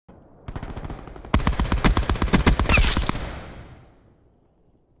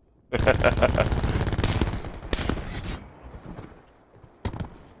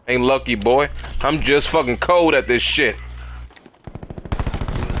Ain't lucky, boy. I'm just fucking cold at this shit.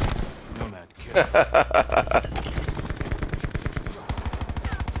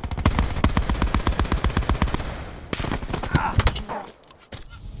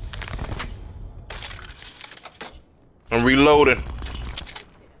 I'm reloading.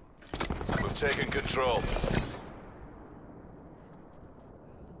 We've taken control.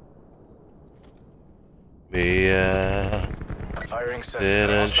 Yeah. Firing session.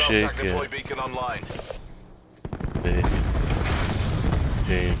 Hostile attack deploy beacon online.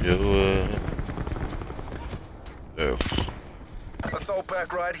 Change your world. Assault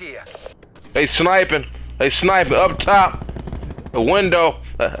pack right here. They sniping. They sniping up top. The window.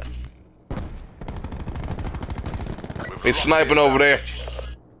 They sniping over there.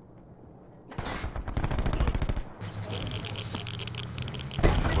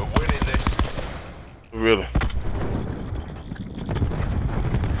 We're winning this. Really?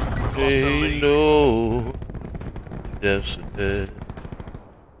 We've lost the lead. No. Yes, it is.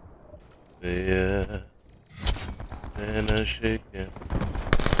 Yeah. And I'm shaking.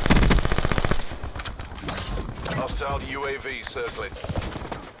 Hostile UAV circling.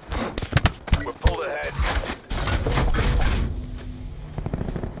 We're pulled ahead.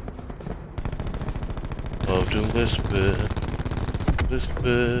 Oh, to whisper.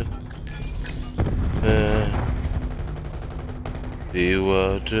 Whisper. The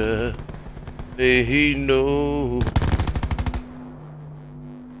water. He know.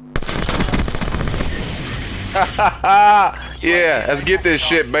 Yeah, let's get this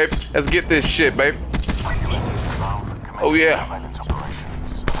shit, babe. Let's get this shit, babe. Oh yeah.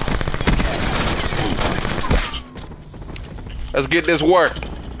 Let's get this work.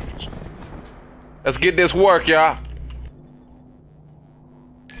 Let's get this work, y'all.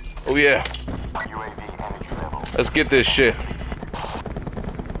 Oh yeah. Let's get this shit.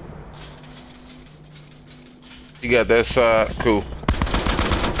 You got that side, cool.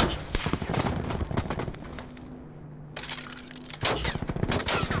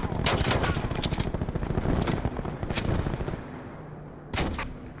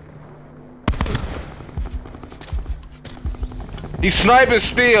 He's sniping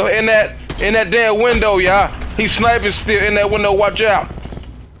still in that damn window, y'all. He's sniping still in that window. Watch out.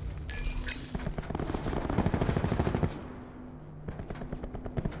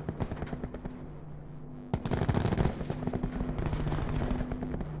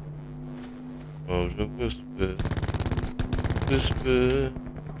 Oh, the whisper, whisper,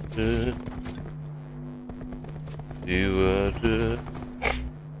 you are the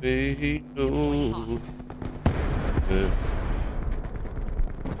way to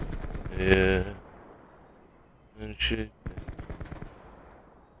yeah, and shit.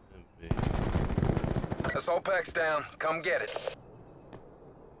 Assault pack's down. Come get it.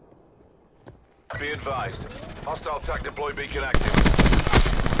 Be advised. Hostile attack deploy beacon active.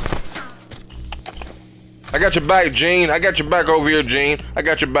 I got your back, Gene. I got your back over here, Gene. I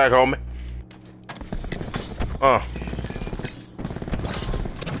got your back, homie.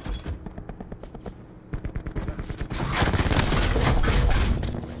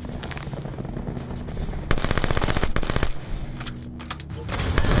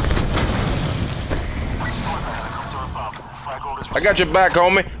 I got your back,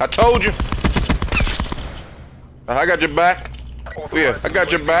 homie. I told you. I got your back. Yeah, I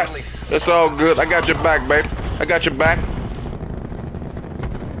got your back. It's all good. I got your back, baby. I got your back.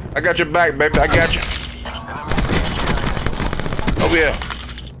 I got your back, baby. I got you. Oh yeah.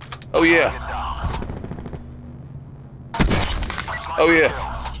 Oh yeah. Oh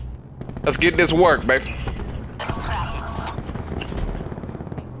yeah. Let's get this work, baby.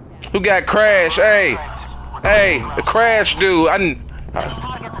 Who got Crash? Hey. Hey, the Crash dude. I need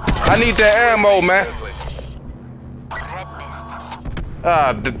that ammo, man.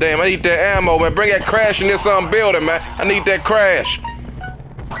 Ah, damn, I need that ammo, man. Bring that Crash in this building, man. I need that Crash.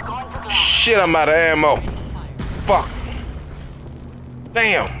 Shit, I'm out of ammo. Fuck.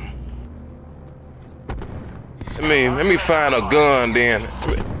 Damn. Let me find a gun then.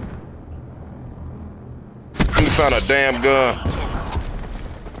 Let me find a damn gun.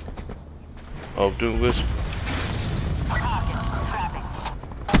 Oh, do this.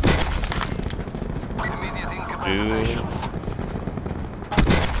 Dude.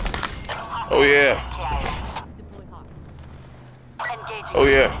 Oh yeah. Oh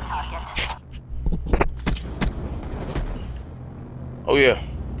yeah. Oh yeah.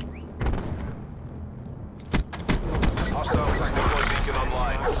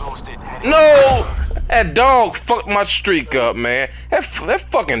 No! That dog fucked my streak up, man. That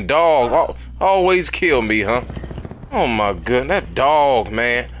fucking dog always kill me, huh? Oh my goodness, that dog,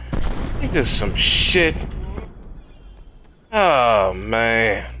 man. He just some shit. Oh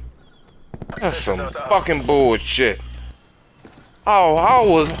man, that's some fucking bullshit. Oh, I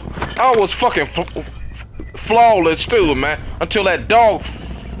was fucking flawless too, man. Until that dog,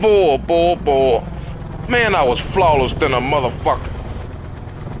 boy. Man, I was flawless than a motherfucker.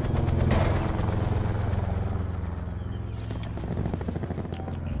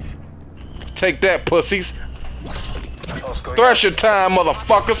 Take that, pussies. Thresher time,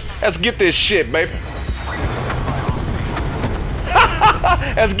 motherfuckers. Let's get this shit, baby.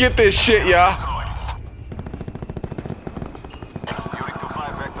 Let's get this shit, y'all. Fury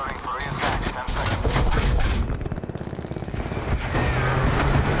 2-5 vectoring for re-attack. 10 seconds.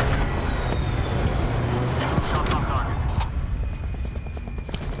 Shots on target.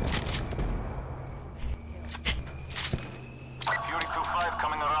 Fury 2-5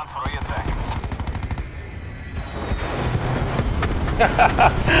 coming around for re-attack.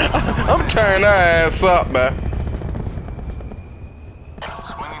 I'm turning her ass up, man.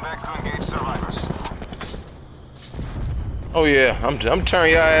 Swinging back to engage survivors. Oh yeah, I'm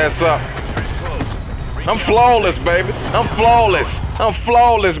turning your ass up. I'm flawless, baby. I'm flawless. I'm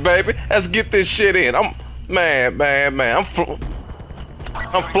flawless, baby. Let's get this shit in. Man. I'm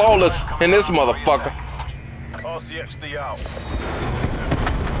flawless in this motherfucker. RCXD out.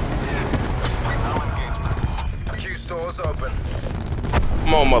 Q stores open.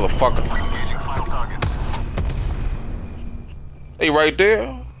 Come on, motherfucker. Engaging final targets. Hey, right there.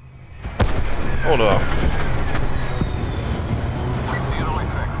 Hold up. Zero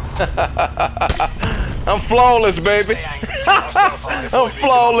effect. I'm flawless, baby. I'm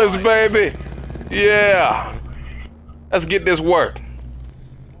flawless, baby. Yeah. Let's get this work.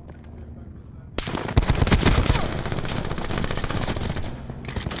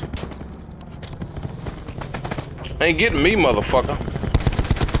 Ain't getting me, motherfucker.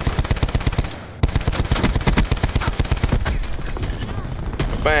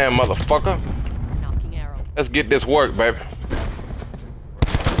 Bam, motherfucker. Let's get this work, baby.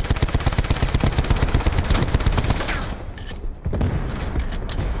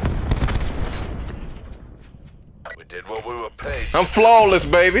 We did what we were paid. I'm flawless,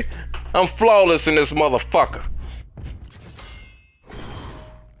 baby. I'm flawless in this motherfucker.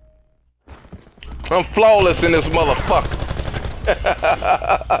 I'm flawless in this motherfucker.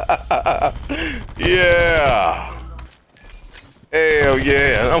 Yeah. Hell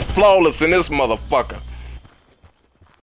yeah. I'm flawless in this motherfucker.